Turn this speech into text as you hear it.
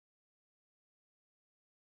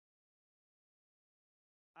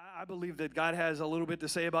I believe that God has a little bit to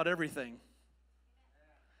say about everything.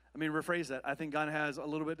 I mean, rephrase that. I think God has a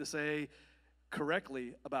little bit to say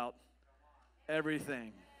correctly about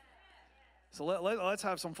everything. So let's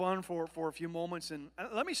have some fun for a few moments. And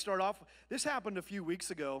let me start off. This happened a few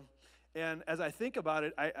weeks ago. And as I think about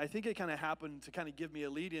it, I think it kind of happened to kind of give me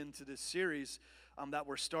a lead into this series that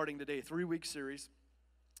we're starting today, 3-week series.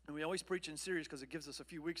 And we always preach in series because it gives us a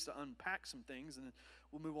few weeks to unpack some things. And then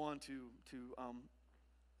we'll move on to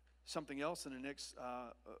something else in the next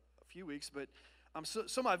few weeks. But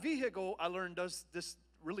so my vehicle, I learned, does this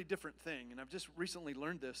really different thing. And I've just recently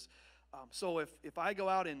learned this. So if I go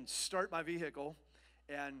out and start my vehicle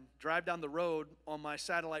and drive down the road on my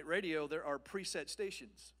satellite radio, there are preset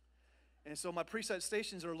stations. And so my preset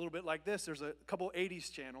stations are a little bit like this. There's a couple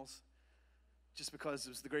 80s channels, just because it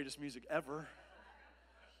was the greatest music ever.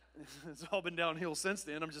 It's all been downhill since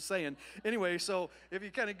then, I'm just saying. Anyway, so if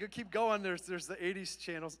you kind of keep going, there's the 80s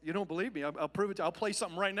channels. You don't believe me? I'll prove it to you. I'll play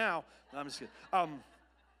something right now. No, I'm just kidding.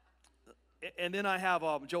 And then I have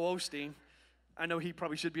Joel Osteen. I know he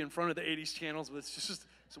probably should be in front of the 80s channels, but it's just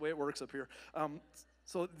it's the way it works up here.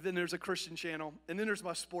 So then there's a Christian channel, and then there's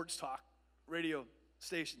my sports talk radio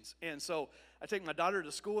stations. And so I take my daughter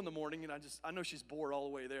to school in the morning, and I know she's bored all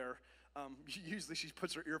the way there. Usually she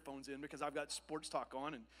puts her earphones in because I've got sports talk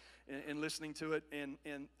on and listening to it.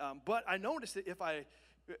 But I noticed that if I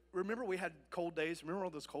remember, we had cold days. Remember all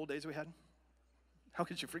those cold days we had? How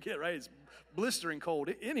could you forget, right? It's blistering cold.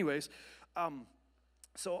 Anyways,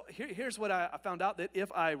 so here's what I found out, that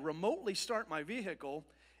if I remotely start my vehicle,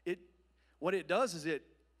 what it does is it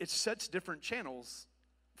sets different channels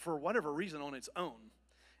for whatever reason on its own.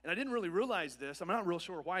 And I didn't really realize this. I'm not real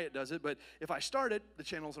sure why it does it, but if I start it, the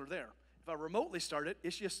channels are there. If I remotely start it,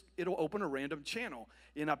 it'll open a random channel.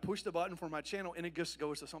 And I push the button for my channel, and it just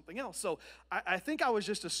goes to something else. So I think I was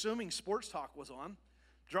just assuming sports talk was on,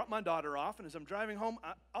 dropped my daughter off, and as I'm driving home,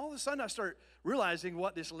 all of a sudden I start realizing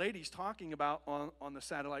what this lady's talking about on the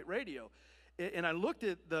satellite radio. And I looked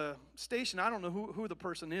at the station. I don't know who the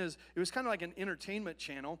person is. It was kind of like an entertainment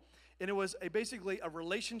channel. And it was basically a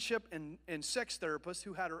relationship and sex therapist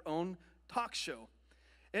who had her own talk show.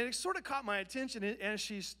 And it sort of caught my attention as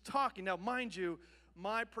she's talking. Now, mind you,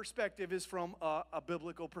 my perspective is from a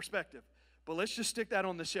biblical perspective. But let's just stick that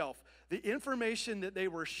on the shelf. The information that they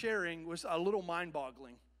were sharing was a little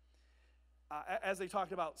mind-boggling as they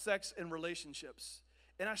talked about sex and relationships.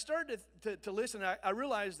 And I started to listen. I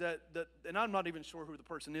realized that, and I'm not even sure who the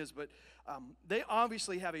person is, but they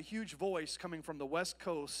obviously have a huge voice coming from the West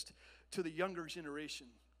Coast to the younger generation.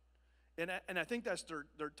 And I think that's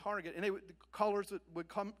their target. And the callers would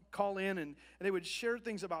call in, and they would share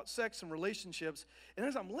things about sex and relationships. And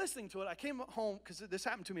as I'm listening to it, I came home, because this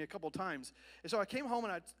happened to me a couple times. And so I came home,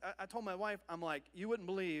 and I told my wife, I'm like, you wouldn't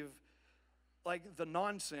believe, like, the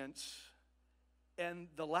nonsense and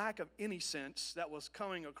the lack of any sense that was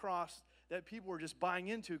coming across that people were just buying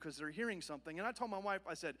into because they're hearing something. And I told my wife,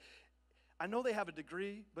 I said, I know they have a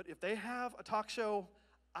degree, but if they have a talk show,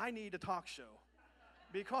 I need a talk show,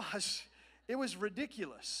 because it was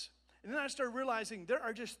ridiculous. And then I started realizing there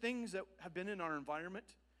are just things that have been in our environment,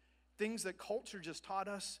 things that culture just taught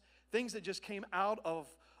us, things that just came out of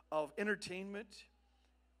entertainment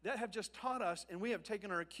that have just taught us, and we have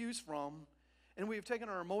taken our cues from, and we have taken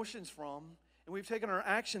our emotions from, and we've taken our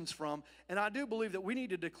actions from. And I do believe that we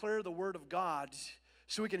need to declare the word of God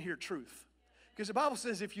so we can hear truth. Because the Bible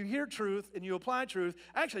says if you hear truth and you apply truth,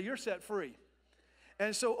 actually you're set free.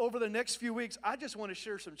 And so over the next few weeks, I just want to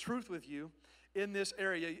share some truth with you in this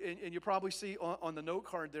area. And you probably see on the note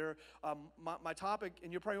card there my topic,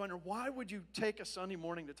 and you're probably wondering, why would you take a Sunday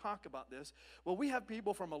morning to talk about this? Well, we have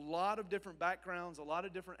people from a lot of different backgrounds, a lot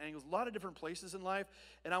of different angles, a lot of different places in life,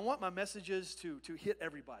 and I want my messages to hit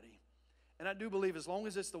everybody. And I do believe as long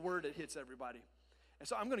as it's the word, it hits everybody. And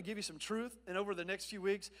so I'm going to give you some truth, and over the next few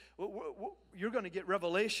weeks, you're going to get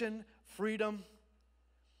revelation, freedom,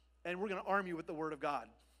 and we're going to arm you with the word of God.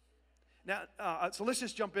 Now, so let's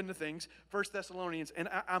just jump into things. 1 Thessalonians, and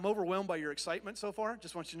I'm overwhelmed by your excitement so far,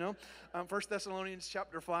 just want you to know. 1 Thessalonians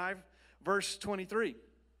chapter 5, verse 23.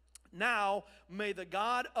 Now, may the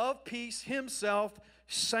God of peace himself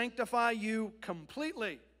sanctify you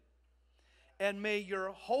completely, and may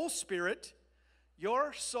your whole spirit,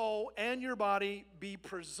 your soul, and your body be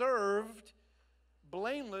preserved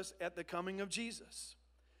blameless at the coming of Jesus.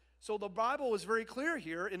 So the Bible is very clear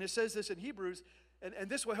here, and it says this in Hebrews, and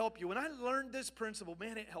this will help you. When I learned this principle,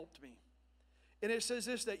 man, it helped me. And it says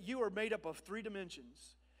this, that you are made up of 3 dimensions: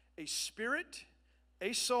 a spirit,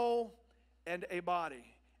 a soul, and a body.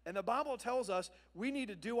 And the Bible tells us we need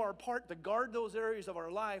to do our part to guard those areas of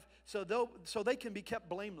our life so they can be kept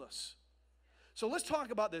blameless. So let's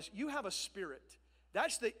talk about this. You have a spirit.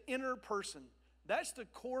 That's the inner person. That's the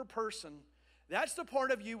core person. That's the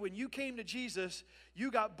part of you when you came to Jesus, you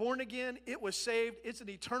got born again, it was saved. It's an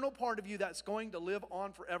eternal part of you that's going to live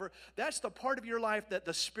on forever. That's the part of your life that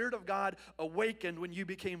the Spirit of God awakened when you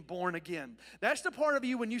became born again. That's the part of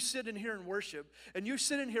you when you sit in here and worship. And you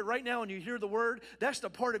sit in here right now and you hear the word, that's the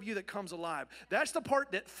part of you that comes alive. That's the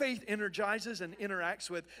part that faith energizes and interacts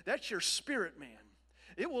with. That's your spirit, man.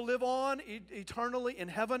 It will live on eternally in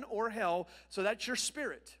heaven or hell, so that's your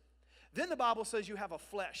spirit. Then the Bible says you have a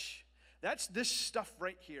flesh. That's this stuff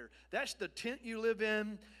right here. That's the tent you live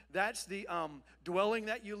in. That's the dwelling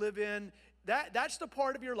that you live in. That's the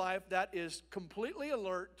part of your life that is completely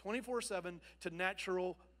alert 24/7 to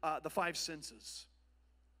natural, the five senses.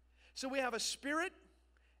 So we have a spirit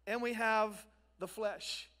and we have the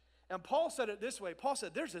flesh. And Paul said it this way. Paul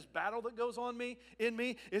said, there's this battle that goes on in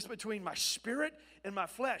me. It's between my spirit and my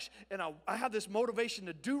flesh. And I have this motivation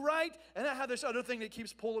to do right, and I have this other thing that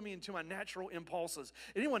keeps pulling me into my natural impulses.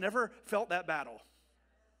 Anyone ever felt that battle?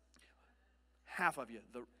 Half of you.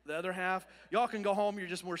 The other half, y'all can go home. You're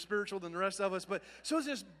just more spiritual than the rest of us. But so it's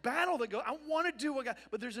this battle that goes, I want to do what God,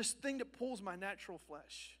 but there's this thing that pulls my natural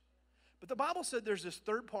flesh. But the Bible said there's this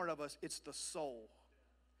third part of us. It's the soul.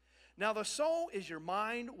 Now, the soul is your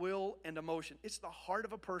mind, will, and emotion. It's the heart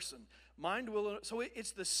of a person. Mind, will, so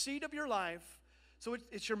it's the seat of your life. So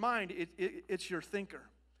it's your mind. It's your thinker.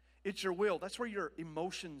 It's your will. That's where your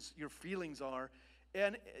emotions, your feelings are.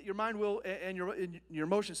 And your mind, will, and your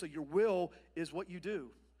emotions. So your will is what you do.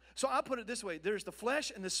 So I put it this way. There's the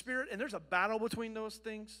flesh and the spirit, and there's a battle between those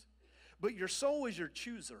things. But your soul is your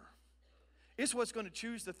chooser. It's what's going to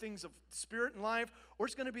choose the things of spirit and life, or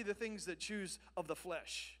it's going to be the things that choose of the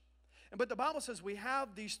flesh. But the Bible says we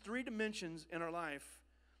have these three dimensions in our life.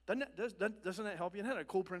 Doesn't that help you? Isn't that a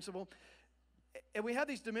cool principle? And we have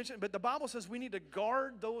these dimensions, but the Bible says we need to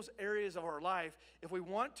guard those areas of our life if we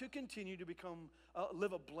want to continue to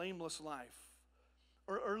live a blameless life,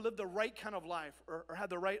 or live the right kind of life, or have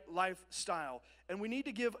the right lifestyle. And we need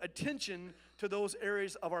to give attention to those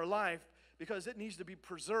areas of our life because it needs to be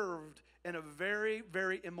preserved in a very,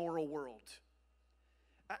 very immoral world.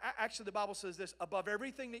 Actually, the Bible says this, above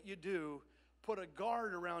everything that you do, put a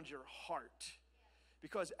guard around your heart.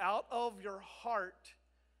 Because out of your heart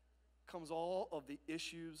comes all of the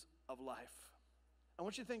issues of life. I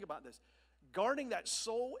want you to think about this. Guarding that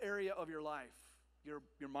soul area of your life,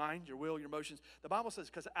 your mind, your will, your emotions. The Bible says,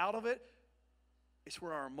 because out of it, it's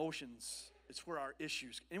where our emotions, it's where our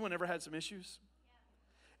issues. Anyone ever had some issues?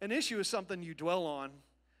 Yeah. An issue is something you dwell on,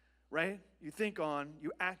 right? You think on,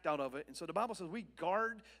 you act out of it. And so the Bible says we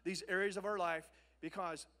guard these areas of our life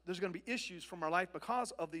because there's going to be issues from our life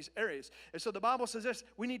because of these areas. And so the Bible says this,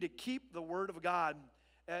 we need to keep the Word of God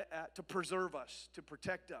to preserve us, to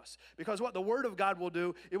protect us. Because what the Word of God will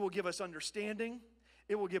do, it will give us understanding,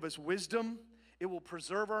 it will give us wisdom, it will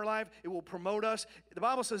preserve our life, it will promote us. The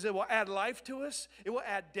Bible says it will add life to us, it will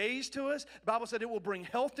add days to us. The Bible said it will bring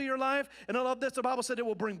health to your life. And I love this, the Bible said it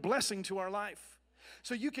will bring blessing to our life.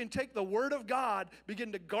 So you can take the Word of God,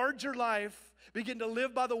 begin to guard your life, begin to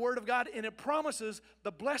live by the Word of God, and it promises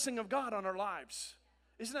the blessing of God on our lives.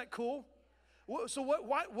 Isn't that cool? So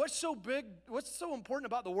what's so big, what's so important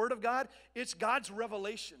about the Word of God? It's God's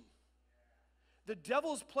revelation. The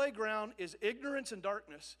devil's playground is ignorance and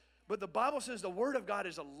darkness, but the Bible says the Word of God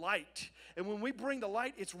is a light. And when we bring the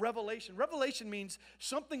light, it's revelation. Revelation means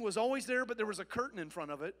something was always there, but there was a curtain in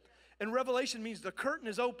front of it. And revelation means the curtain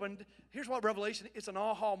is opened. Here's what revelation is. It's an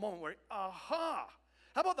aha moment where, aha.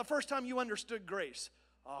 How about the first time you understood grace?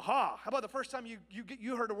 Aha. How about the first time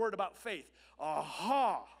you heard a word about faith?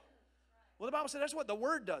 Aha. Well, the Bible said that's what the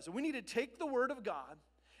Word does. And we need to take the Word of God,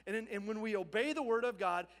 and when we obey the Word of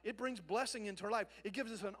God, it brings blessing into our life. It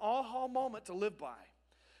gives us an aha moment to live by.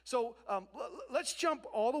 So let's jump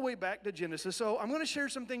all the way back to Genesis. So I'm going to share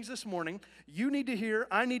some things this morning. You need to hear,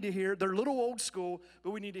 I need to hear. They're a little old school, but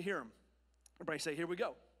we need to hear them. Everybody say, here we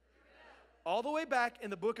go. All the way back in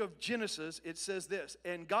the book of Genesis, it says this,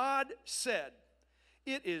 and God said,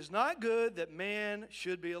 it is not good that man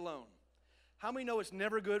should be alone. How many know it's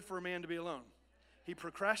never good for a man to be alone? He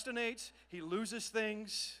procrastinates, he loses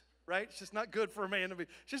things, right? It's just not good for a man to be,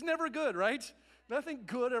 it's just never good, right? Nothing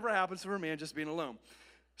good ever happens for a man just being alone.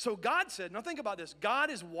 So God said, now think about this. God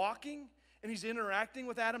is walking and he's interacting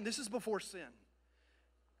with Adam. This is before sin.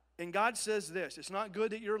 And God says this, it's not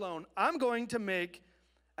good that you're alone. I'm going to make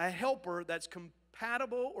a helper that's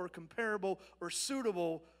compatible or comparable or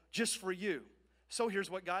suitable just for you. So here's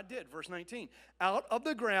what God did, verse 19. Out of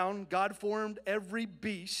the ground, God formed every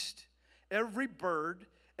beast, every bird,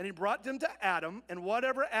 and he brought them to Adam, and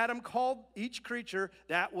whatever Adam called each creature,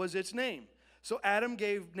 that was its name. So Adam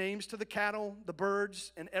gave names to the cattle, the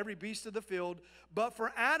birds, and every beast of the field. But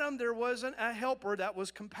for Adam, there wasn't a helper that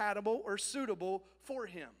was compatible or suitable for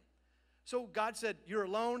him. So God said, you're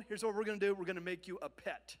alone. Here's what we're going to do. We're going to make you a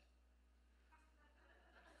pet.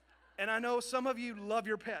 And I know some of you love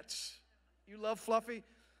your pets. You love Fluffy.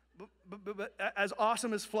 But as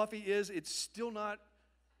awesome as Fluffy is, it's still not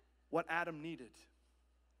what Adam needed.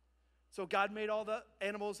 So God made all the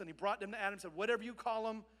animals, and he brought them to Adam and said, whatever you call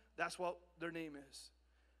them, that's what their name is.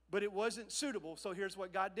 But it wasn't suitable, so here's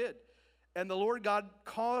what God did. And the Lord God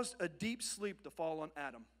caused a deep sleep to fall on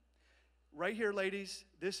Adam. Right here, ladies,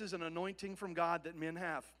 this is an anointing from God that men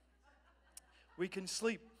have. We can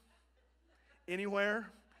sleep anywhere,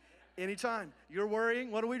 anytime. You're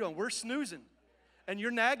worrying, what are we doing? We're snoozing. And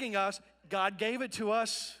you're nagging us. God gave it to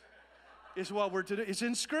us, is what we're to do. It's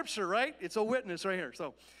in Scripture, right? It's a witness right here.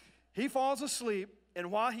 So he falls asleep. And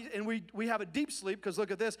we have a deep sleep, because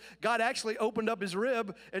look at this. God actually opened up his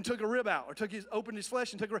rib and took a rib out, or opened his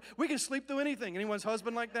flesh and took a rib. We can sleep through anything. Anyone's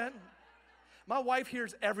husband like that? My wife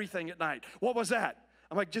hears everything at night. What was that?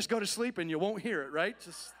 I'm like, just go to sleep and you won't hear it, right?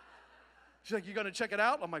 She's like, you going to check it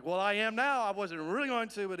out? I'm like, well, I am now. I wasn't really going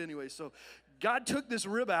to, but anyway. So God took this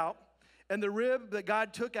rib out, and the rib that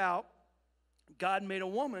God took out, God made a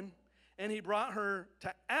woman, and he brought her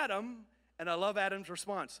to Adam. And I love Adam's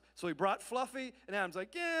response. So he brought Fluffy, and Adam's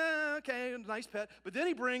like, yeah, okay, nice pet. But then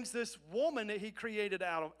he brings this woman that he created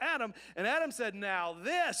out of Adam, and Adam said, now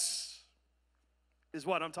this is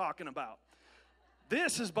what I'm talking about.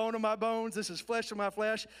 This is bone of my bones. This is flesh of my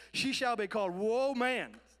flesh. She shall be called Whoa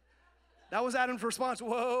Man. That was Adam's response,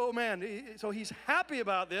 whoa man. So he's happy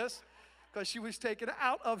about this because she was taken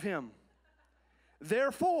out of him.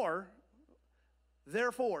 Therefore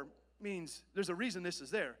means there's a reason this is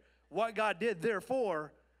there. What God did,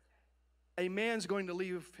 therefore, a man's going to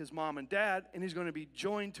leave his mom and dad, and he's going to be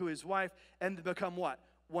joined to his wife, and become what?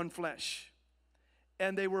 One flesh.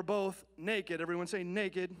 And they were both naked. Everyone say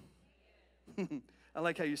naked. I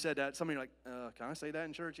like how you said that. Some of you are like, can I say that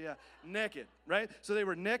in church? Yeah. Naked, right? So they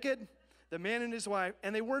were naked, the man and his wife,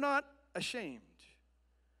 and they were not ashamed.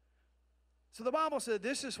 So the Bible said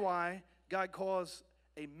this is why God calls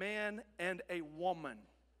a man and a woman.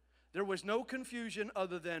 There was no confusion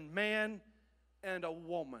other than man and a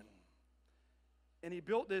woman. And he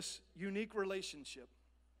built this unique relationship.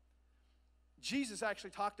 Jesus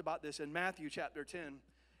actually talked about this in Matthew chapter 10.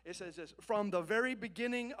 It says this, from the very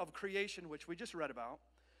beginning of creation, which we just read about,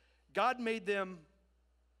 God made them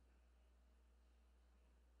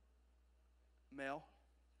male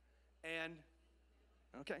and,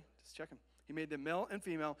 okay, just checking. He made them male and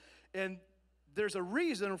female. And there's a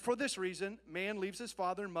reason, for this reason, man leaves his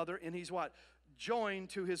father and mother, and he's what? Joined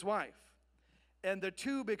to his wife. And the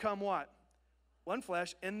two become what? One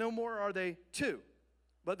flesh, and no more are they two,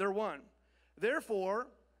 but they're one. Therefore,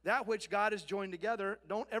 that which God has joined together,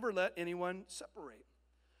 don't ever let anyone separate.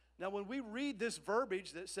 Now, when we read this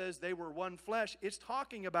verbiage that says they were one flesh, it's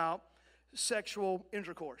talking about sexual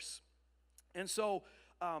intercourse. And so,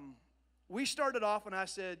 we started off and I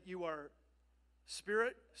said, you are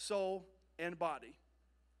spirit, soul, and body.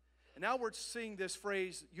 And now we're seeing this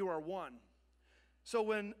phrase, you are one. So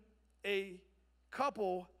when a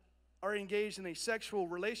couple are engaged in a sexual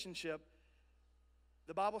relationship,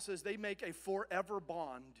 the Bible says they make a forever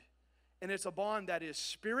bond. And it's a bond that is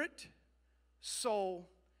spirit, soul,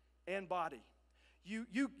 and body.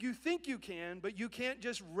 You think you can, but you can't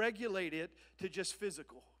just regulate it to just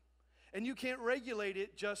physical. And you can't regulate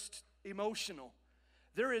it just emotional.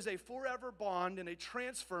 There is a forever bond and a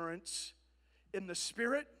transference in the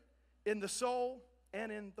spirit, in the soul, and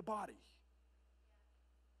in the body.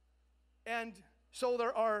 And so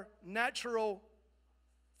there are natural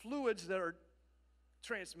fluids that are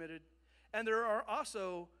transmitted, and there are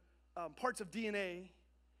also parts of DNA,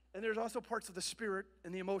 and there's also parts of the spirit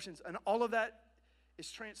and the emotions, and all of that is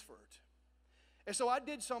transferred. And so I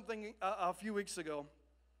did something a few weeks ago.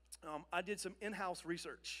 I did some in-house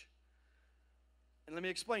research. And let me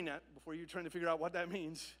explain that before you're trying to figure out what that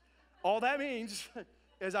means. All that means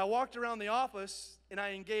is I walked around the office and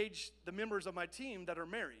I engaged the members of my team that are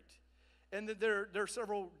married. And there are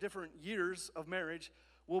several different years of marriage.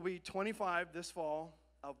 We'll be 25 this fall,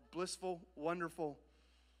 a blissful, wonderful,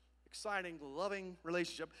 exciting, loving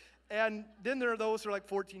relationship. And then there are those who are like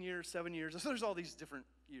 14 years, 7 years. So there's all these different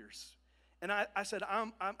years. And I said,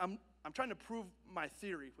 I'm trying to prove my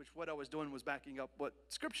theory, which what I was doing was backing up what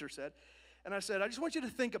Scripture said. And I said, I just want you to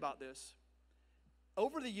think about this.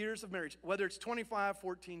 Over the years of marriage, whether it's 25,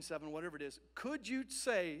 14, 7, whatever it is, could you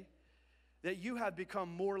say that you have become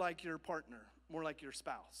more like your partner, more like your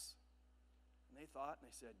spouse? And they thought, and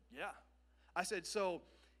they said, yeah. I said, so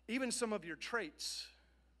even some of your traits,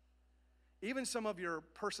 even some of your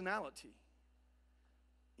personality.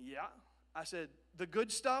 Yeah. I said, the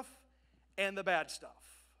good stuff and the bad stuff.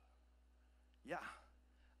 Yeah.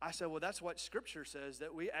 I said, well, that's what Scripture says,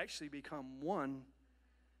 that we actually become one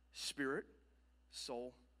spirit,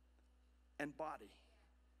 soul, and body.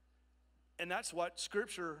 And that's what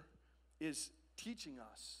Scripture is teaching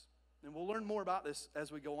us. And we'll learn more about this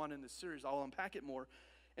as we go on in this series. I'll unpack it more.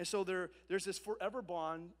 And so there's this forever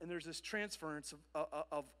bond, and there's this transference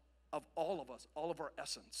of all of us, all of our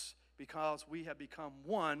essence, because we have become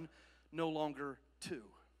one, no longer two.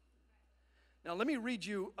 Now, let me read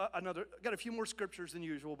you another. I've got a few more scriptures than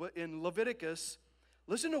usual, but in Leviticus,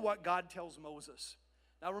 listen to what God tells Moses.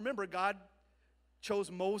 Now, remember, God chose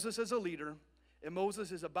Moses as a leader, and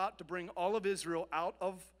Moses is about to bring all of Israel out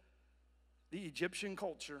of the Egyptian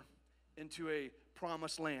culture into a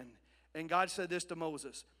promised land. And God said this to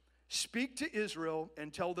Moses, "Speak to Israel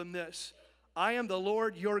and tell them this, I am the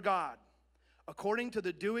Lord your God. According to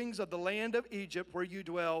the doings of the land of Egypt where you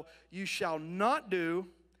dwell, you shall not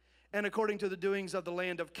do, and according to the doings of the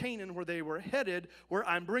land of Canaan where they were headed, where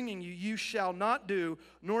I'm bringing you, you shall not do,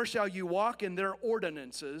 nor shall you walk in their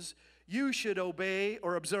ordinances. You should obey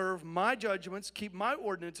or observe my judgments, keep my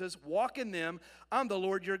ordinances, walk in them. I'm the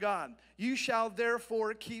Lord your God. You shall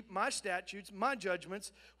therefore keep my statutes, my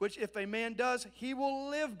judgments, which if a man does, he will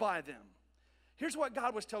live by them." Here's what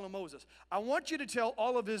God was telling Moses. I want you to tell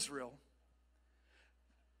all of Israel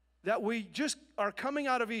that we just are coming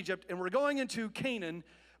out of Egypt and we're going into Canaan,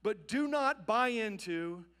 but do not buy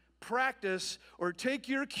into, practice, or take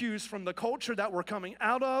your cues from the culture that we're coming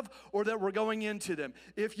out of or that we're going into them.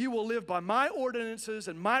 If you will live by my ordinances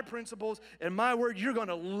and my principles and my word, you're going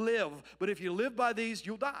to live. But if you live by these,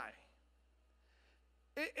 you'll die.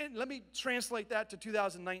 And let me translate that to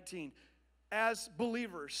 2019. As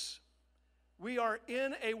believers, we are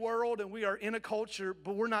in a world and we are in a culture,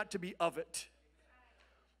 but we're not to be of it.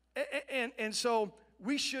 And so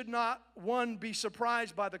we should not, one, be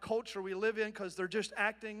surprised by the culture we live in because they're just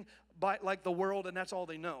acting like the world and that's all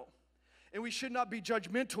they know. And we should not be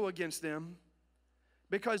judgmental against them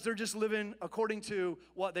because they're just living according to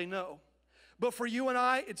what they know. But for you and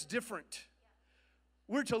I, it's different.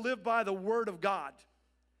 We're to live by the Word of God.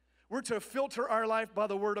 We're to filter our life by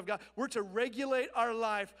the Word of God. We're to regulate our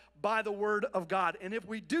life by the Word of God. And if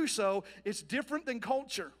we do so, it's different than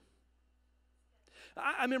culture.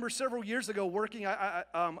 I remember several years ago working, I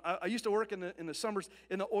used to work in the summers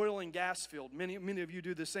in the oil and gas field. Many of you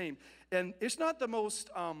do the same. And it's not the most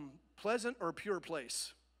pleasant or pure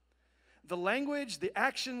place. The language, the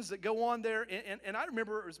actions that go on there, and I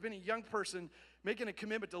remember as being a young person making a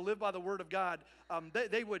commitment to live by the Word of God,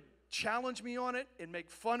 they would challenge me on it and make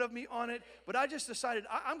fun of me on it, but I just decided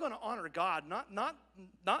I'm going to honor God,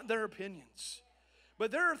 not their opinions.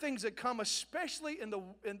 But there are things that come, especially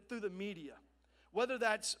through the media, whether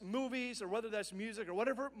that's movies or whether that's music or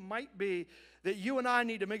whatever it might be, that you and I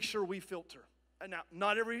need to make sure we filter. And now,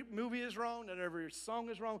 not every movie is wrong, not every song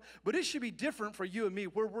is wrong, but it should be different for you and me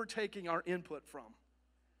where we're taking our input from.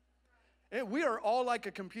 And we are all like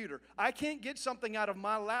a computer. I can't get something out of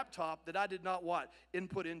my laptop that I did not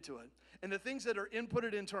input into it. And the things that are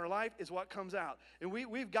inputted into our life is what comes out. And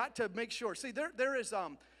we've got to make sure. See, there is,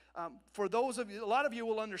 for those of you, a lot of you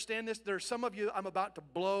will understand this. There's some of you, I'm about to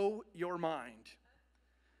blow your mind.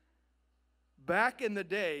 Back in the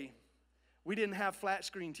day, we didn't have flat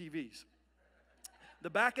screen TVs. The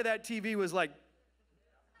back of that TV was like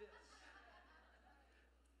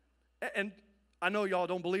this. And I know y'all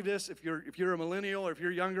don't believe this if you're a millennial or if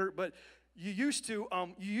you're younger, but you used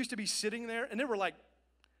to be sitting there, and there were like,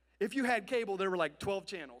 if you had cable, there were like 12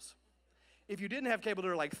 channels. If you didn't have cable,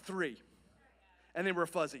 there were like 3, and they were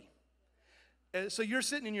fuzzy. And so you're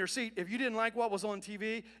sitting in your seat. If you didn't like what was on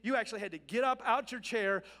TV, you actually had to get up out your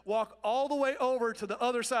chair, walk all the way over to the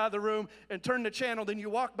other side of the room and turn the channel. Then you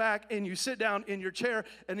walk back and you sit down in your chair,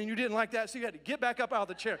 and then you didn't like that, so you had to get back up out of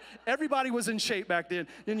the chair. Everybody was in shape back then.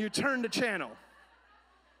 Then you turned the channel.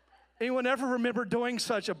 Anyone ever remember doing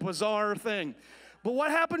such a bizarre thing? But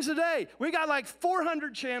what happens today? We got like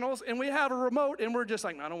 400 channels, and we have a remote, and we're just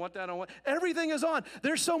like, no, I don't want that, I don't want. Everything is on.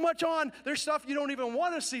 There's so much on. There's stuff you don't even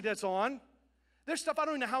want to see that's on. There's stuff I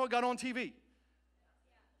don't even know how it got on TV.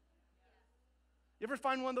 You ever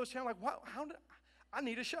find one of those channels like, I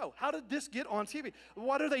need a show. How did this get on TV?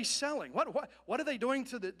 What are they selling? What are they doing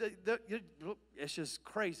to it's just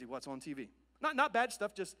crazy what's on TV. Not bad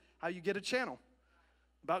stuff, just how you get a channel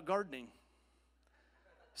about gardening.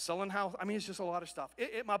 Selling house. I mean, it's just a lot of stuff.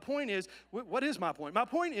 My point is, what is my point? My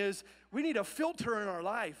point is, we need a filter in our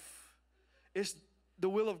life. It's the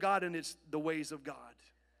will of God and it's the ways of God.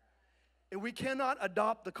 And we cannot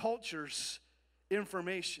adopt the culture's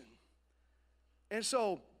information. And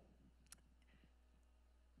so,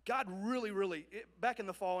 God really, back in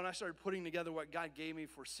the fall when I started putting together what God gave me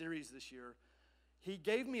for series this year, He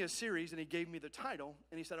gave me a series and He gave me the title.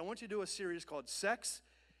 And He said, I want you to do a series called Sex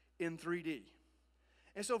in 3D.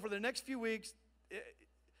 And so for the next few weeks,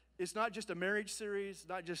 it's not just a marriage series,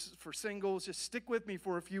 not just for singles. Just stick with me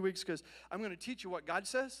for a few weeks because I'm going to teach you what God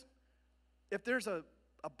says. If there's a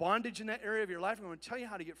bondage in that area of your life, I'm going to tell you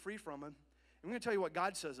how to get free from it. I'm going to tell you what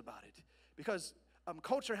God says about it. Because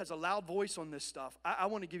culture has a loud voice on this stuff. I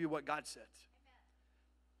want to give you what God said.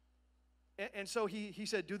 And so he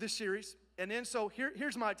said, do this series. And then so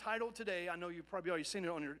here's my title today. I know you've probably already seen it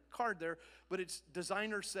on your card there, but it's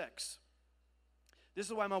Designer Sex. This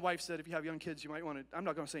is why my wife said if you have young kids, you might want to, I'm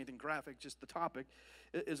not going to say anything graphic, just the topic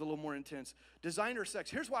is a little more intense. Designer Sex.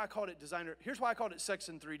 Here's why I called it Designer. Here's why I called it Sex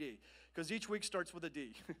in 3D. Because each week starts with a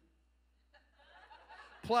D.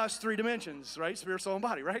 Plus 3 dimensions, right? Spirit, soul, and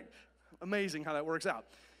body, right? Amazing how that works out.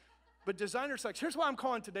 But Designer Sex. Here's why I'm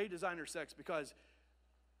calling today Designer Sex. Because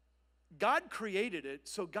God created it,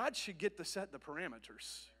 so God should get to set the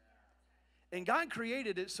parameters. And God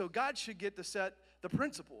created it, so God should get to set the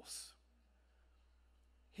principles.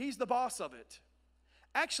 He's the boss of it.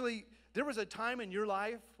 Actually, there was a time in your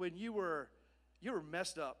life when you were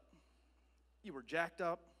messed up. You were jacked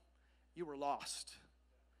up. You were lost.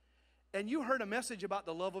 And you heard a message about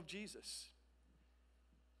the love of Jesus.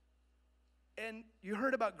 And you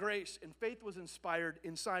heard about grace, and faith was inspired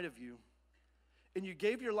inside of you. And you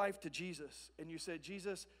gave your life to Jesus, and you said,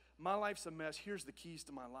 Jesus, my life's a mess. Here's the keys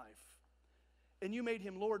to my life. And you made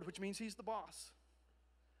Him Lord, which means He's the boss.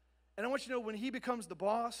 And I want you to know when He becomes the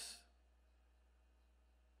boss,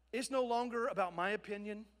 it's no longer about my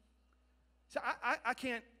opinion. So I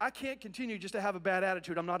can't continue just to have a bad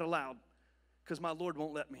attitude. I'm not allowed because my Lord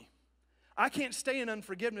won't let me. I can't stay in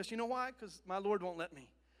unforgiveness. You know why? Because my Lord won't let me.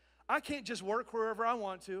 I can't just work wherever I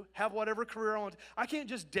want to, have whatever career I want to. I can't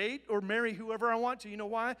just date or marry whoever I want to. You know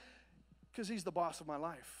why? Because He's the boss of my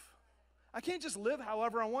life. I can't just live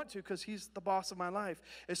however I want to because He's the boss of my life.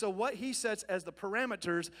 And so what He sets as the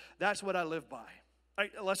parameters, that's what I live by. All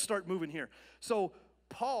right, let's start moving here. So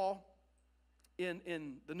Paul,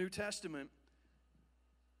 in the New Testament,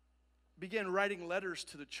 began writing letters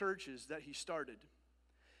to the churches that he started.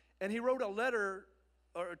 And he wrote a letter,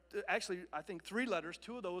 or actually I think 3 letters,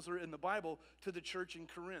 2 of those are in the Bible, to the church in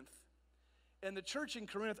Corinth. And the church in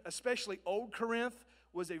Corinth, especially Old Corinth,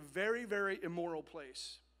 was a very, very immoral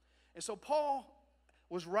place. And so Paul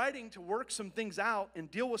was writing to work some things out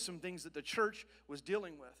and deal with some things that the church was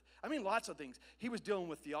dealing with. I mean, lots of things. He was dealing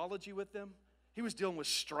with theology with them. He was dealing with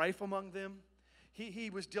strife among them.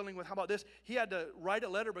 He was dealing with, how about this? He had to write a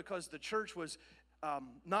letter because the church was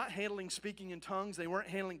not handling speaking in tongues. They weren't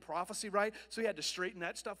handling prophecy right, so he had to straighten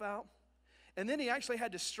that stuff out. And then he actually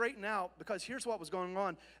had to straighten out, because here's what was going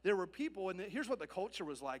on. There were people, and here's what the culture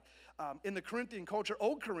was like. In the Corinthian culture,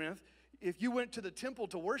 Old Corinth, if you went to the temple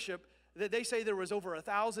to worship, they say there was over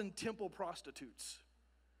 1,000 temple prostitutes.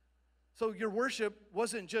 So your worship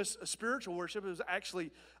wasn't just a spiritual worship. It was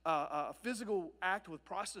actually a physical act with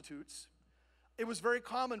prostitutes. It was very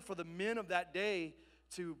common for the men of that day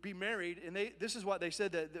to be married, and this is what they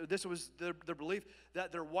said, that this was their belief,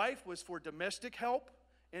 that their wife was for domestic help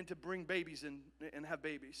and to bring babies and have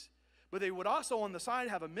babies. But they would also on the side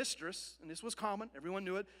have a mistress, and this was common, everyone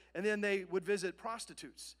knew it, and then they would visit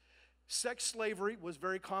prostitutes. Sex slavery was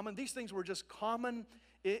very common. These things were just common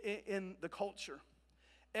in the culture.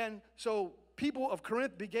 And so people of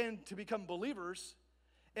Corinth began to become believers,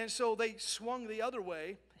 and so they swung the other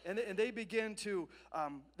way, and they began to,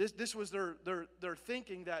 this was their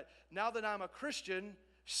thinking that now that I'm a Christian,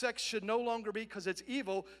 sex should no longer be because it's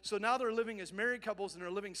evil. So now they're living as married couples and they're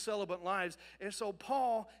living celibate lives. And so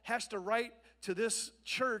Paul has to write to this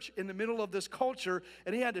church in the middle of this culture,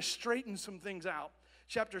 and he had to straighten some things out.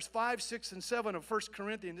 Chapters 5, 6, and 7 of 1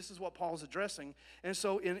 Corinthians, this is what Paul's addressing. And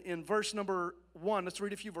so in verse number 1, let's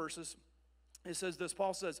read a few verses. It says this,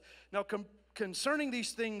 Paul says, now concerning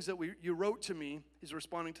these things that you wrote to me, he's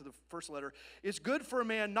responding to the first letter, it's good for a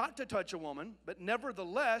man not to touch a woman, but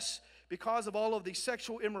nevertheless, because of all of the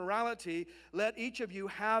sexual immorality, let each of you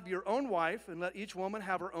have your own wife, and let each woman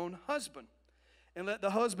have her own husband. And let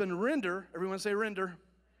the husband render, everyone say render.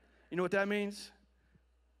 You know what that means?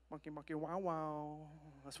 Monkey, monkey, wow, wow.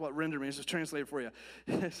 That's what render means. Just translate it for you.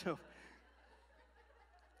 So,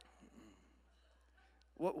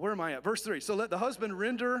 where am I at? Verse 3. So let the husband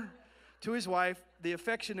render to his wife the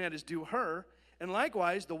affection that is due her, and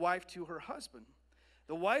likewise the wife to her husband.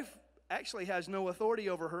 The wife actually has no authority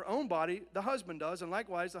over her own body. The husband does. And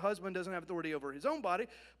likewise, the husband doesn't have authority over his own body,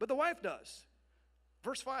 but the wife does.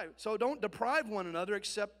 Verse 5, so don't deprive one another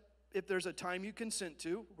except if there's a time you consent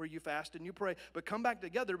to where you fast and you pray. But come back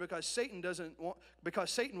together because Satan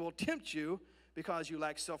will tempt you because you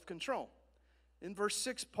lack self-control. In verse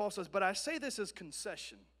 6, Paul says, but I say this as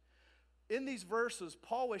concession. In these verses,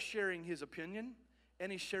 Paul was sharing his opinion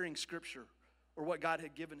and he's sharing scripture or what God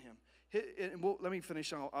had given him. Let me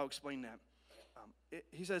finish, I'll explain that.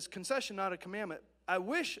 He says, concession, not a commandment. I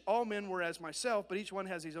wish all men were as myself, but each one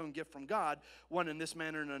has his own gift from God, one in this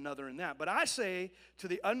manner and another in that. But I say to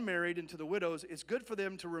the unmarried and to the widows, it's good for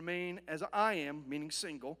them to remain as I am, meaning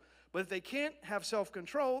single. But if they can't have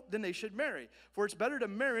self-control, then they should marry. For it's better to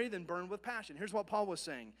marry than burn with passion. Here's what Paul was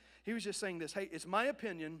saying. He was just saying this, hey, it's my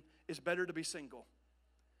opinion, it's better to be single.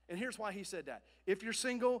 And here's why he said that. If you're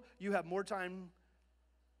single, you have more time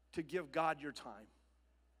to give God your time.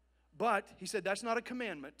 But he said that's not a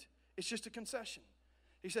commandment, it's just a concession.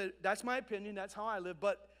 He said, that's my opinion, that's how I live,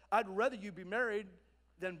 but I'd rather you be married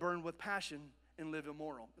than burn with passion and live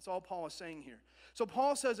immoral. That's all Paul is saying here. So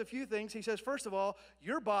Paul says a few things. He says, first of all,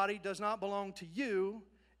 your body does not belong to you.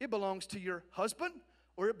 It belongs to your husband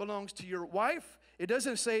or it belongs to your wife. It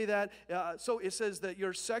doesn't say that. So it says that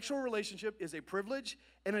your sexual relationship is a privilege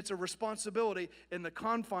and it's a responsibility in the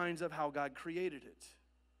confines of how God created it.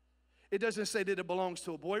 It doesn't say that it belongs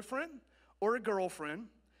to a boyfriend or a girlfriend,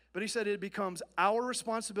 but he said it becomes our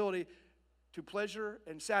responsibility to pleasure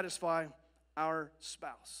and satisfy our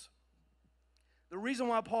spouse. The reason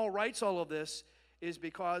why Paul writes all of this is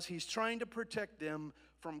because he's trying to protect them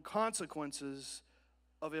from consequences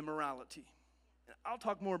of immorality. I'll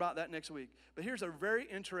talk more about that next week. But here's a very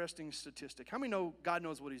interesting statistic. How many know God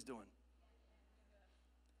knows what he's doing?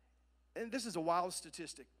 And this is a wild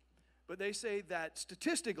statistic. But they say that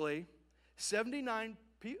statistically, 79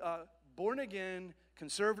 born-again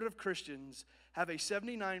conservative Christians have a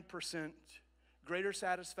 79% greater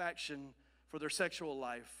satisfaction for their sexual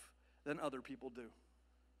life than other people do.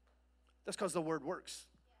 That's because the word works.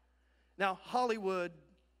 Now, Hollywood,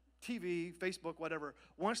 TV, Facebook, whatever,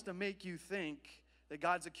 wants to make you think that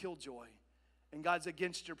God's a killjoy and God's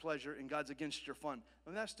against your pleasure and God's against your fun.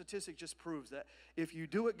 And that statistic just proves that if you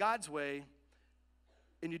do it God's way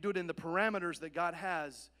and you do it in the parameters that God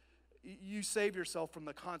has, you save yourself from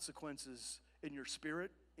the consequences in your spirit,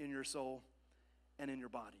 in your soul, and in your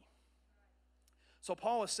body. So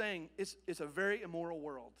Paul is saying it's a very immoral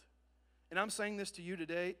world. And I'm saying this to you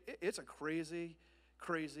today, it's a crazy,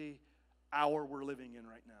 crazy hour we're living in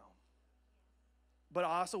right now. But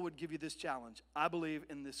I also would give you this challenge. I believe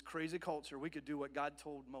in this crazy culture, we could do what God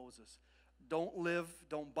told Moses. Don't live,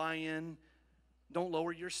 don't buy in, don't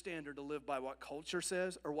lower your standard to live by what culture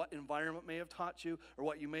says or what environment may have taught you or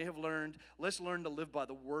what you may have learned. Let's learn to live by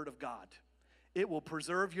the Word of God. It will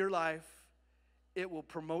preserve your life. It will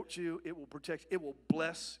promote you. It will protect. It will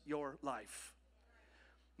bless your life.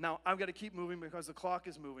 Now, I've got to keep moving because the clock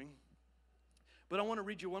is moving. But I want to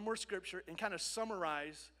read you one more scripture and kind of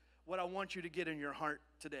summarize what I want you to get in your heart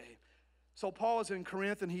today. So Paul is in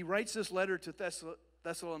Corinth, and he writes this letter to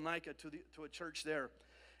Thessalonica, to a church there.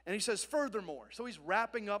 And he says, furthermore, so he's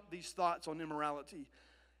wrapping up these thoughts on immorality. He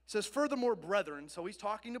says, furthermore, brethren, so he's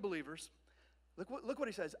talking to believers. Look what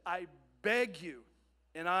he says. I beg you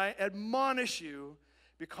and I admonish you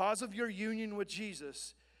because of your union with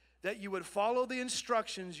Jesus that you would follow the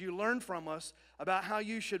instructions you learned from us about how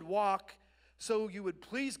you should walk so you would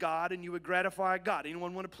please God and you would gratify God.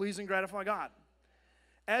 Anyone want to please and gratify God?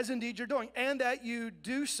 As indeed you're doing. And that you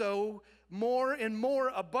do so more and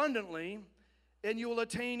more abundantly, and you will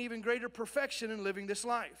attain even greater perfection in living this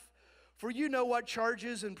life. For you know what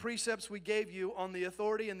charges and precepts we gave you on the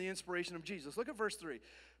authority and the inspiration of Jesus. Look at verse 3.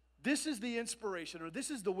 This is the inspiration, or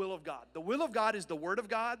this is the will of God. The will of God is the word of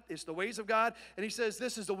God. It's the ways of God. And he says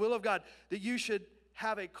this is the will of God, that you should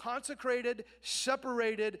have a consecrated,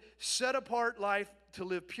 separated, set-apart life to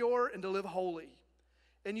live pure and to live holy.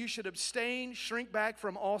 And you should abstain, shrink back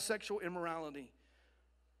from all sexual immorality.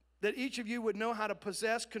 That each of you would know how to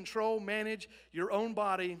possess, control, manage your own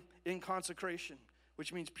body in consecration,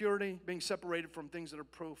 which means purity, being separated from things that are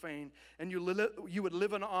profane, and you would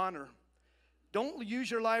live in honor. Don't use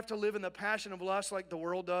your life to live in the passion of lust like the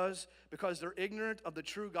world does, because they're ignorant of the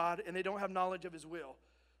true God and they don't have knowledge of his will.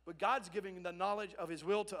 But God's giving the knowledge of his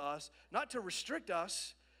will to us, not to restrict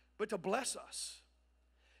us, but to bless us.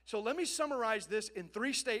 So let me summarize this in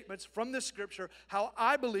 3 statements from this scripture, how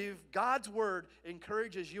I believe God's word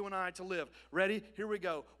encourages you and I to live. Ready? Here we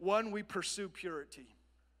go. 1, we pursue purity.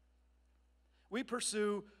 We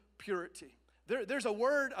pursue purity. There's a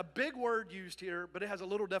word, a big word used here, but it has a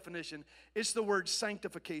little definition. It's the word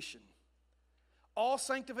sanctification. All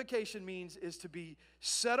sanctification means is to be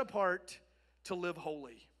set apart to live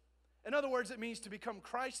holy. In other words, it means to become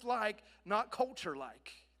Christ-like, not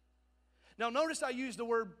culture-like. Now, notice I use the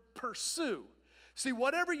word pursue. See,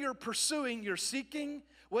 whatever you're pursuing, you're seeking.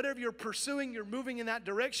 Whatever you're pursuing, you're moving in that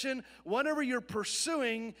direction. Whatever you're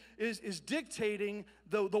pursuing is dictating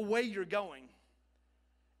the way you're going.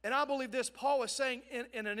 And I believe this, Paul is saying,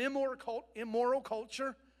 in an immoral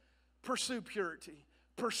culture, pursue purity.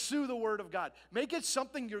 Pursue the Word of God. Make it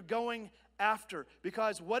something you're going after,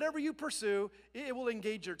 because whatever you pursue, it will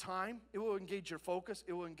engage your time, it will engage your focus,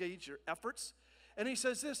 it will engage your efforts. And he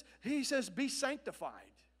says this, he says, be sanctified.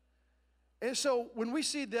 And so when we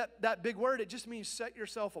see that big word, it just means set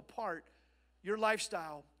yourself apart, your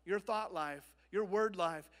lifestyle, your thought life, your word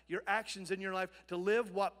life, your actions in your life, to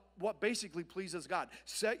live what basically pleases God.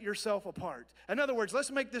 Set yourself apart. In other words, let's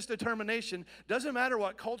make this determination. Doesn't matter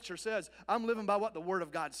what culture says, I'm living by what the Word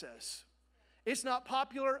of God says. It's not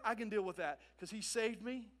popular, I can deal with that because He saved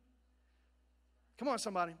me. Come on,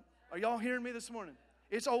 somebody. Are y'all hearing me this morning?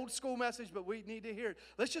 It's old school message, but we need to hear it.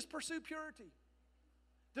 Let's just pursue purity.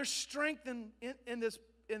 There's strength in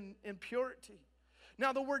purity.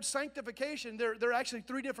 Now, the word sanctification, there are actually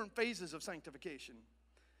 3 different phases of sanctification.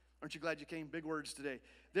 Aren't you glad you came? Big words today.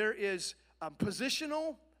 There is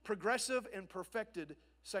positional, progressive, and perfected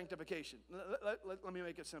sanctification. Let me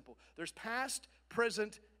make it simple. There's past,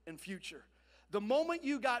 present, and future. The moment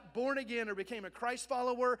you got born again or became a Christ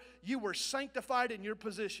follower, you were sanctified in your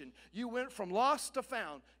position. You went from lost to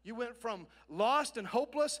found. You went from lost and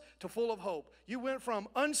hopeless to full of hope. You went from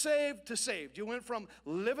unsaved to saved. You went from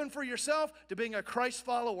living for yourself to being a Christ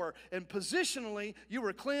follower. And positionally, you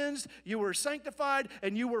were cleansed, you were sanctified,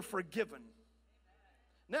 and you were forgiven.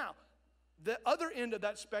 Now, the other end of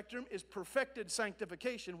that spectrum is perfected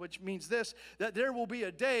sanctification, which means this, that there will be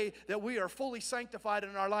a day that we are fully sanctified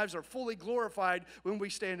and our lives are fully glorified when we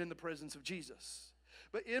stand in the presence of Jesus.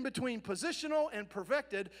 But in between positional and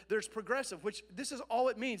perfected, there's progressive, which this is all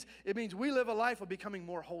it means. It means we live a life of becoming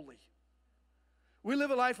more holy. We live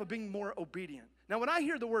a life of being more obedient. Now, when I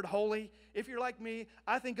hear the word holy, if you're like me,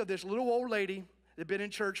 I think of this little old lady that had been in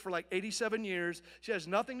church for like 87 years. She has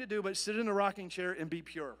nothing to do but sit in a rocking chair and be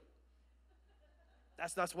pure.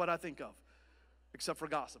 That's what I think of, except for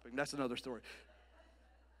gossiping. That's another story.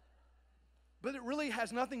 But it really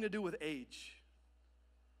has nothing to do with age.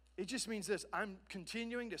 It just means this: I'm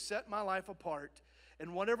continuing to set my life apart,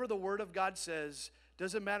 and whatever the Word of God says,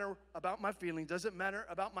 doesn't matter about my feelings, doesn't matter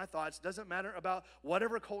about my thoughts, doesn't matter about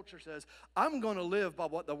whatever culture says. I'm going to live by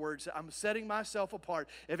what the Word says. I'm setting myself apart.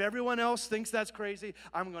 If everyone else thinks that's crazy,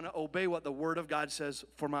 I'm going to obey what the Word of God says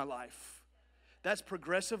for my life. That's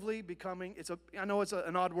progressively becoming, I know it's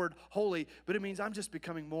an odd word, holy, but it means I'm just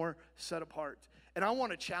becoming more set apart. And I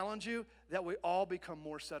want to challenge you that we all become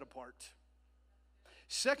more set apart.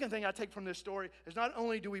 Second thing I take from this story is not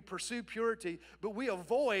only do we pursue purity, but we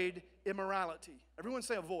avoid immorality. Everyone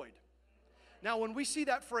say avoid. Now, when we see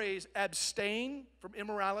that phrase, abstain from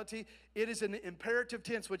immorality, it is in the imperative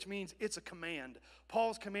tense, which means it's a command.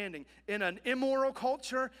 Paul's commanding. In an immoral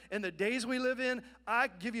culture, in the days we live in, I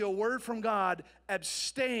give you a word from God,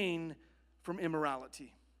 abstain from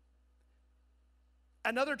immorality.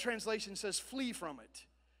 Another translation says flee from it.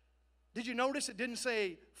 Did you notice it didn't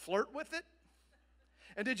say flirt with it?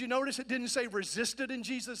 And did you notice it didn't say resist it in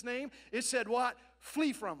Jesus' name? It said what?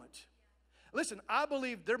 Flee from it. Listen, I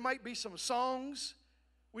believe there might be some songs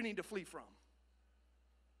we need to flee from.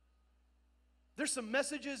 There's some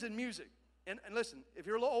messages in music. And listen, if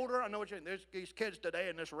you're a little older, I know what you're saying. There's these kids today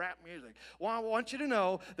and this rap music. Well, I want you to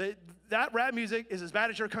know that rap music is as bad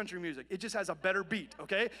as your country music. It just has a better beat,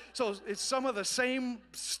 okay? So it's some of the same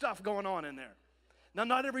stuff going on in there. Now,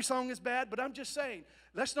 not every song is bad, but I'm just saying,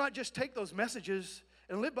 let's not just take those messages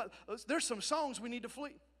and live by. There's some songs we need to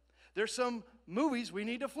flee. There's some movies we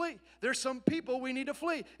need to flee. There's some people we need to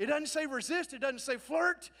flee. It doesn't say resist. It doesn't say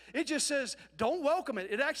flirt. It just says don't welcome it.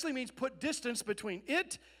 It actually means put distance between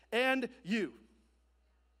it and you.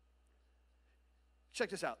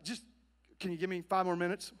 Check this out. Can you give me 5 more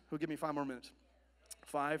minutes? Who'll give me 5 more minutes?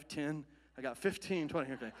 5, 10. I got 15,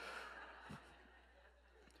 20. Okay.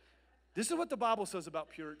 This is what the Bible says about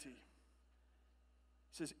purity.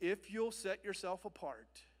 It says, if you'll set yourself apart,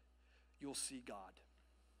 you'll see God.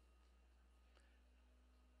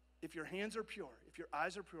 If your hands are pure, if your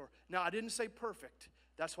eyes are pure. Now, I didn't say perfect.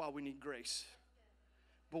 That's why we need grace.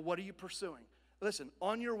 But what are you pursuing? Listen,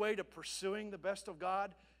 on your way to pursuing the best of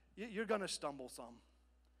God, you're going to stumble some.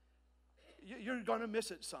 You're going to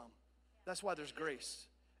miss it some. That's why there's grace.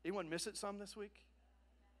 Anyone miss it some this week?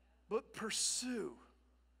 But pursue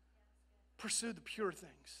the pure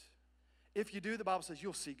things. If you do, the Bible says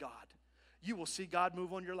you'll see God. You will see God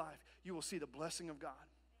move on your life. You will see the blessing of God.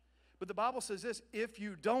 But the Bible says this, if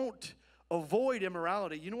you don't avoid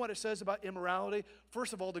immorality, you know what it says about immorality?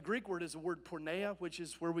 First of all, the Greek word is the word porneia, which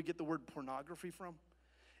is where we get the word pornography from.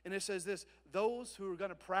 And it says this, those who are going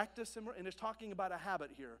to practice, and it's talking about a habit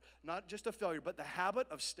here, not just a failure, but the habit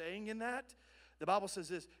of staying in that. The Bible says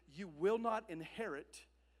this, you will not inherit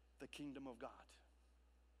the kingdom of God.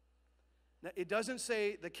 Now, it doesn't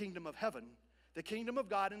say the kingdom of heaven. The kingdom of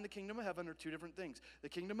God and the kingdom of heaven are two different things. The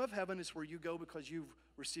kingdom of heaven is where you go because you've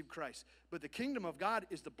received Christ. But the kingdom of God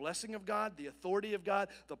is the blessing of God, the authority of God,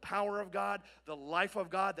 the power of God, the life of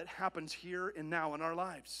God that happens here and now in our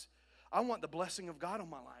lives. I want the blessing of God on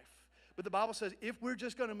my life. But the Bible says if we're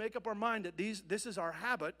just going to make up our mind that this is our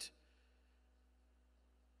habit,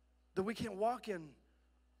 that we can't walk in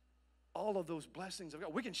all of those blessings of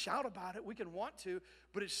God. We can shout about it, we can want to,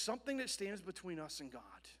 but it's something that stands between us and God.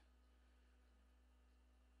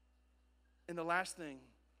 And the last thing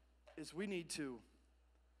is we need to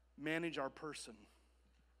manage our person.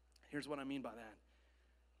 Here's what I mean by that.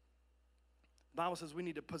 The Bible says we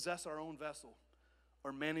need to possess our own vessel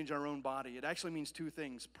or manage our own body. It actually means two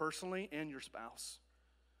things, personally and your spouse.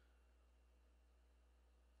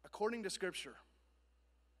 According to Scripture,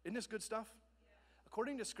 isn't this good stuff? Yeah.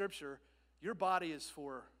 According to Scripture, your body is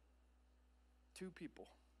for two people,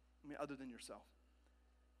 other than yourself.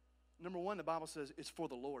 Number one, the Bible says it's for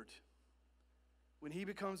the Lord. When he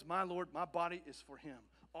becomes my Lord, my body is for him.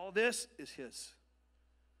 All this is his.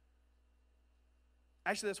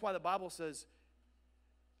 Actually, that's why the Bible says,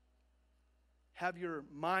 have your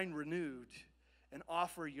mind renewed and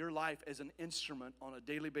offer your life as an instrument on a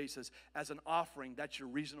daily basis, as an offering. That's your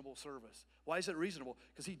reasonable service. Why is it reasonable?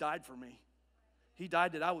 Because he died for me. He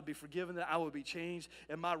died that I would be forgiven, that I would be changed,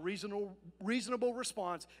 and my reasonable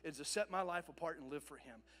response is to set my life apart and live for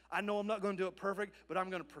him. I know I'm not going to do it perfect, but I'm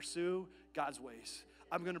going to pursue God's ways.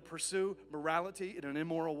 I'm going to pursue morality in an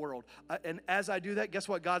immoral world. And as I do that, guess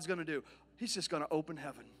what God's going to do? He's just going to open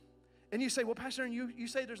heaven. And you say, well, Pastor, and you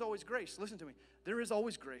say there's always grace. Listen to me. There is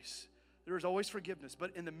always grace. There is always forgiveness.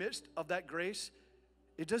 But in the midst of that grace,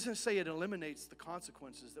 it doesn't say it eliminates the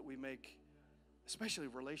consequences that we make, especially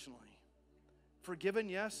relationally. Forgiven,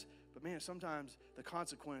 yes, but man, sometimes the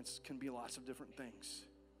consequence can be lots of different things.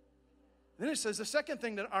 Then it says the second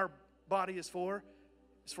thing that our body is for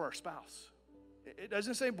our spouse. It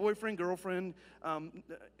doesn't say boyfriend, girlfriend.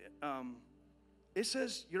 It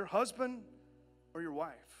says your husband or your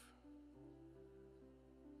wife.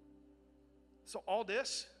 So all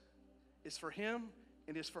this is for him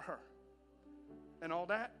and is for her. And all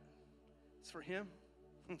that is for him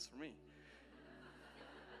and it's for me.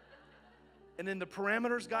 And then the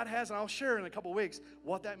parameters God has, and I'll share in a couple weeks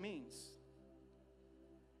what that means.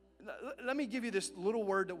 Let me give you this little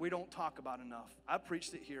word that we don't talk about enough. I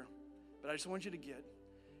preached it here, but I just want you to get.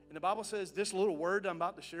 And the Bible says this little word I'm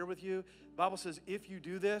about to share with you, the Bible says if you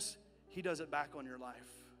do this, he does it back on your life.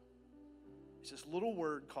 It's this little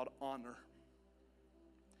word called honor.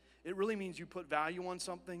 It really means you put value on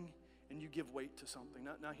something and you give weight to something.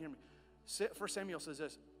 Now hear me. 1 Samuel says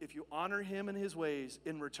this, if you honor him in his ways,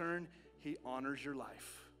 in return, he honors your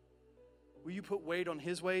life. Will you put weight on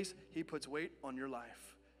his ways? He puts weight on your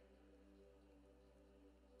life.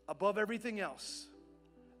 Above everything else,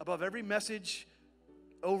 above every message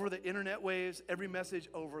over the internet waves, every message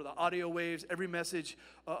over the audio waves, every message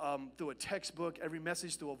through a textbook, every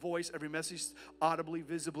message through a voice, every message audibly,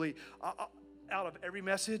 visibly, out of every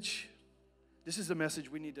message, this is the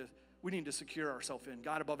message we need to secure ourselves in.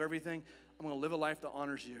 God, above everything, I'm going to live a life that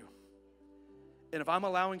honors you. And if I'm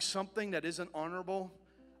allowing something that isn't honorable,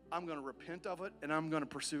 I'm going to repent of it and I'm going to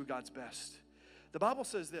pursue God's best. The Bible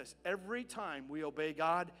says this, every time we obey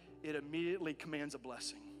God, it immediately commands a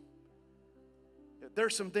blessing. If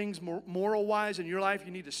there's some things moral-wise in your life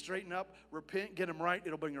you need to straighten up, repent, get them right,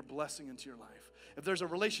 it'll bring a blessing into your life. If there's a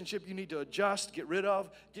relationship you need to adjust, get rid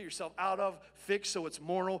of, get yourself out of, fix so it's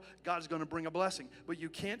moral, God's going to bring a blessing. But you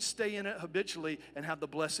can't stay in it habitually and have the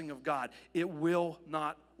blessing of God. It will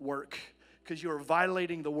not work because you are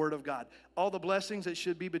violating the Word of God. All the blessings that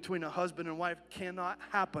should be between a husband and wife cannot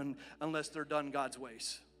happen unless they're done God's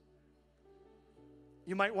ways.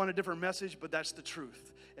 You might want a different message, but that's the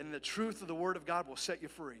truth. And the truth of the Word of God will set you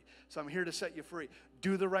free. So I'm here to set you free.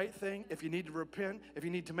 Do the right thing. If you need to repent, if you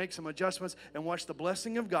need to make some adjustments, and watch the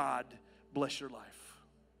blessing of God bless your life.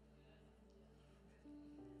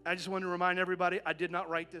 I just want to remind everybody, I did not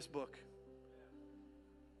write this book.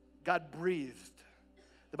 God breathed.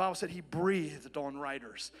 The Bible said he breathed on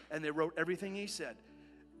writers, and they wrote everything he said.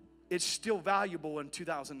 it's still valuable in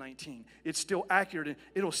 2019. It's still accurate, and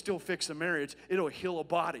it'll still fix a marriage. It'll heal a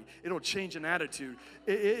body. It'll change an attitude.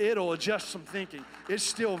 It'll adjust some thinking. It's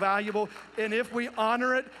still valuable. And if we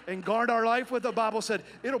honor it and guard our life with it, the Bible said,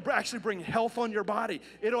 it'll actually bring health on your body.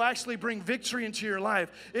 It'll actually bring victory into your life.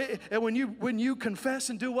 And when you confess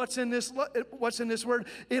and do what's in this word,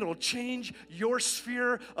 it'll change your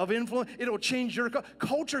sphere of influence. It'll change your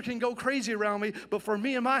culture. Can go crazy around me, but for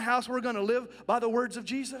me and my house, we're going to live by the words of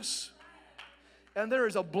Jesus. And there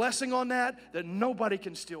is a blessing on that nobody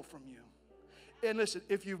can steal from you. And listen,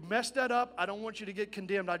 if you've messed that up, I don't want you to get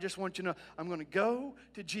condemned. I just want you to know, I'm going to go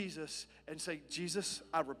to Jesus and say, Jesus,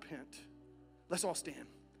 I repent. Let's all stand.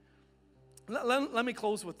 Let me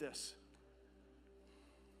close with this.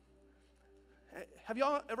 Have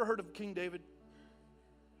y'all ever heard of King David?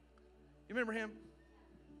 You remember him?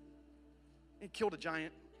 He killed a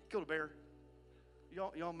giant, killed a bear.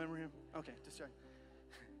 Y'all remember him? Okay, just checking.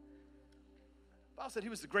 The Bible said he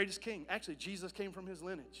was the greatest king. Actually, Jesus came from his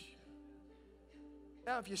lineage.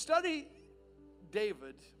 Now, if you study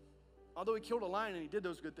David, although he killed a lion and he did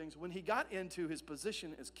those good things, when he got into his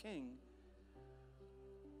position as king,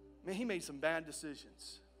 man, he made some bad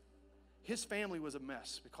decisions. His family was a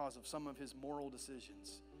mess because of some of his moral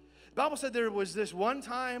decisions. The Bible said there was this one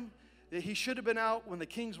time that he should have been out when the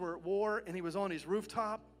kings were at war, and he was on his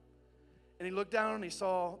rooftop, and he looked down and he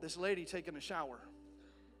saw this lady taking a shower.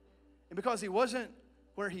 And because he wasn't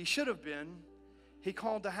where he should have been, he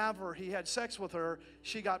called to have her. He had sex with her.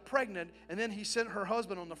 She got pregnant, and then he sent her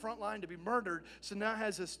husband on the front line to be murdered. So now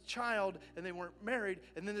has this child, and they weren't married,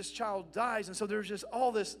 and then this child dies. And so there's just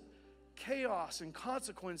all this chaos and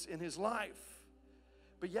consequence in his life.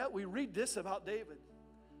 But yet we read this about David.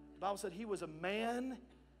 The Bible said he was a man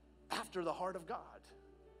after the heart of God.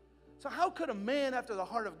 So how could a man after the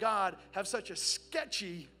heart of God have such a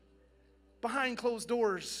sketchy, behind closed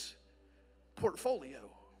doors portfolio?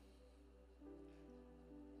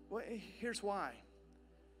 Well, here's why.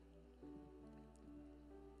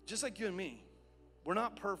 Just like you and me, we're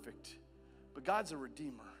not perfect, but God's a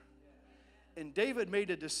redeemer. And David made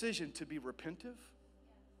a decision to be repentive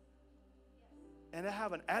and to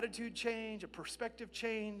have an attitude change, a perspective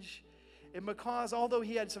change. And because although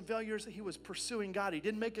he had some failures, he was pursuing God. He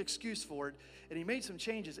didn't make an excuse for it. And he made some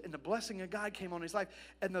changes. And the blessing of God came on his life.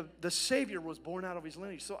 And the Savior was born out of his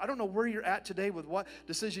lineage. So I don't know where you're at today with what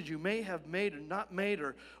decisions you may have made or not made,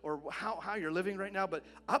 or how you're living right now. But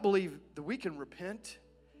I believe that we can repent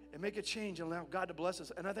and make a change and allow God to bless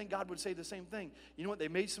us. And I think God would say the same thing. You know what? They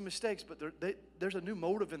made some mistakes, but there's a new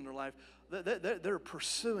motive in their life. They're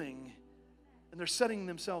pursuing, and they're setting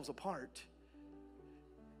themselves apart.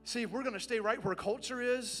 See, if we're going to stay right where culture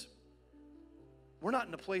is, we're not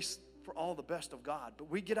in a place for all the best of God. But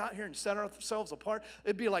we get out here and set ourselves apart.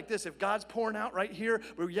 It'd be like this. If God's pouring out right here,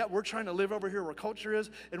 but yet we're trying to live over here where culture is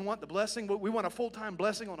and want the blessing, but we want a full-time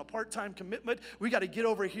blessing on a part-time commitment, we got to get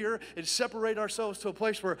over here and separate ourselves to a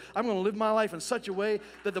place where I'm going to live my life in such a way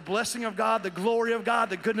that the blessing of God, the glory of God,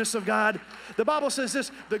 the goodness of God. The Bible says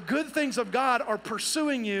this, the good things of God are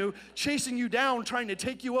pursuing you, chasing you down, trying to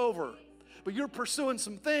take you over. But you're pursuing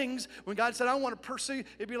some things. When God said, I want to pursue,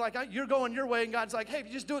 it'd be like, you're going your way. And God's like, hey, if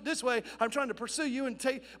you just do it this way, I'm trying to pursue you and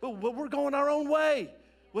take, but we're going our own way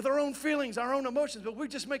with our own feelings, our own emotions. But we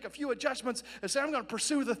just make a few adjustments and say, I'm going to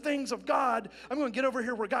pursue the things of God. I'm going to get over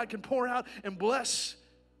here where God can pour out and bless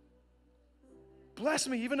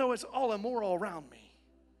me, even though it's all immoral around me.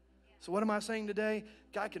 So what am I saying today?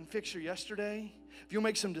 God can fix your yesterday. If you'll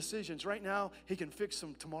make some decisions right now, he can fix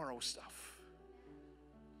some tomorrow stuff.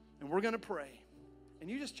 And we're going to pray. And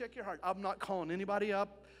you just check your heart. I'm not calling anybody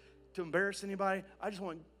up to embarrass anybody. I just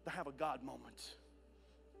want to have a God moment.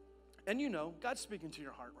 And you know, God's speaking to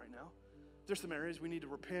your heart right now. There's some areas we need to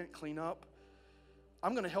repent, clean up.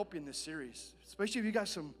 I'm going to help you in this series. Especially if you got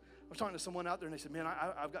some, I was talking to someone out there and they said, man,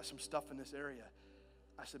 I've got some stuff in this area.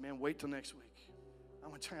 I said, man, wait till next week. I'm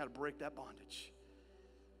going to tell you how to break that bondage.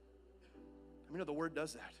 I mean, the Word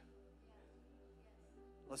does that.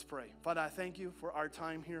 Let's pray. Father, I thank you for our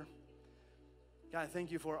time here. God, I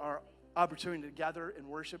thank you for our opportunity to gather and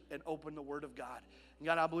worship and open the Word of God. And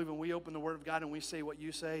God, I believe when we open the Word of God and we say what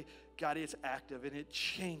you say, God, it's active and it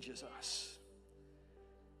changes us.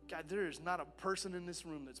 God, there is not a person in this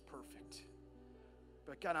room that's perfect.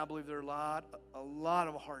 But God, I believe there are a lot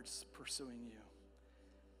of hearts pursuing you.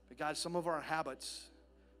 But God, some of our habits,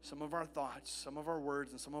 some of our thoughts, some of our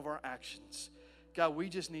words, and some of our actions, God, we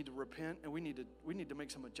just need to repent, and we need to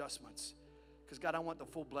make some adjustments. Because, God, I want the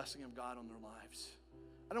full blessing of God on their lives.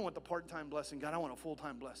 I don't want the part-time blessing. God, I want a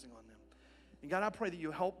full-time blessing on them. And, God, I pray that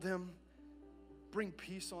you help them, bring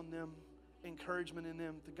peace on them, encouragement in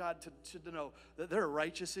them, to God, to know that they're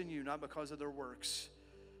righteous in you, not because of their works.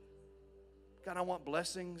 God, I want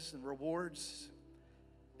blessings and rewards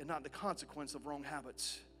and not the consequence of wrong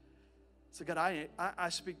habits. So God, I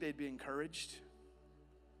speak they'd be encouraged.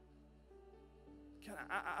 God,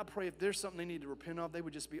 I pray if there's something they need to repent of, they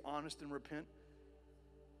would just be honest and repent.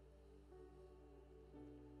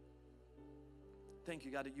 Thank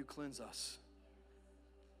you, God, that you cleanse us.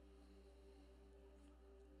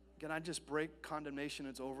 God, I just break condemnation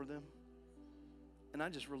that's over them. And I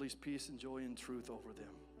just release peace and joy and truth over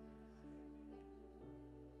them.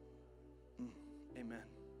 Amen.